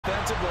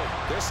defensively.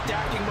 They're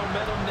stacking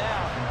momentum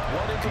now.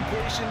 One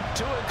incompletion,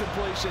 two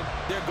incompletion.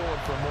 They're going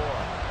for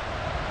more.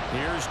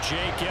 Here's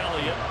Jake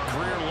Elliott.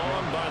 Career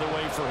long, by the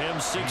way, for him,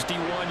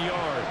 61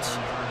 yards.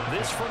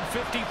 This from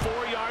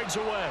 54 yards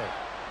away.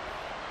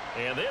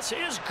 And this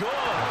is good.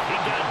 He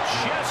got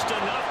just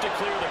enough to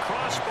clear the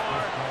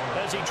crossbar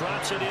as he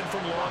drops it in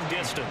from long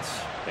distance.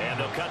 And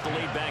they'll cut the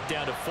lead back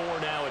down to 4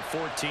 now at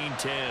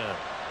 14-10.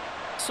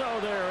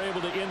 So they're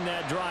able to end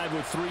that drive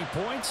with 3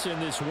 points in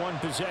this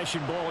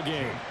one-possession ball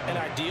game. And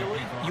ideally,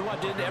 you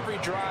want to end every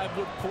drive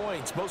with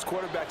points. Most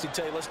quarterbacks would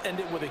tell you, let's end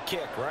it with a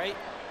kick, right?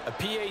 A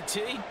PAT,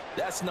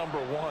 that's number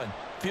one.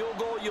 Field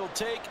goal you'll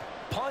take.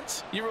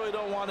 Punts, you really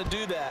don't want to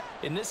do that.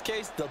 In this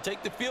case, they'll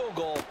take the field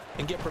goal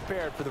and get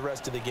prepared for the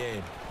rest of the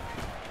game.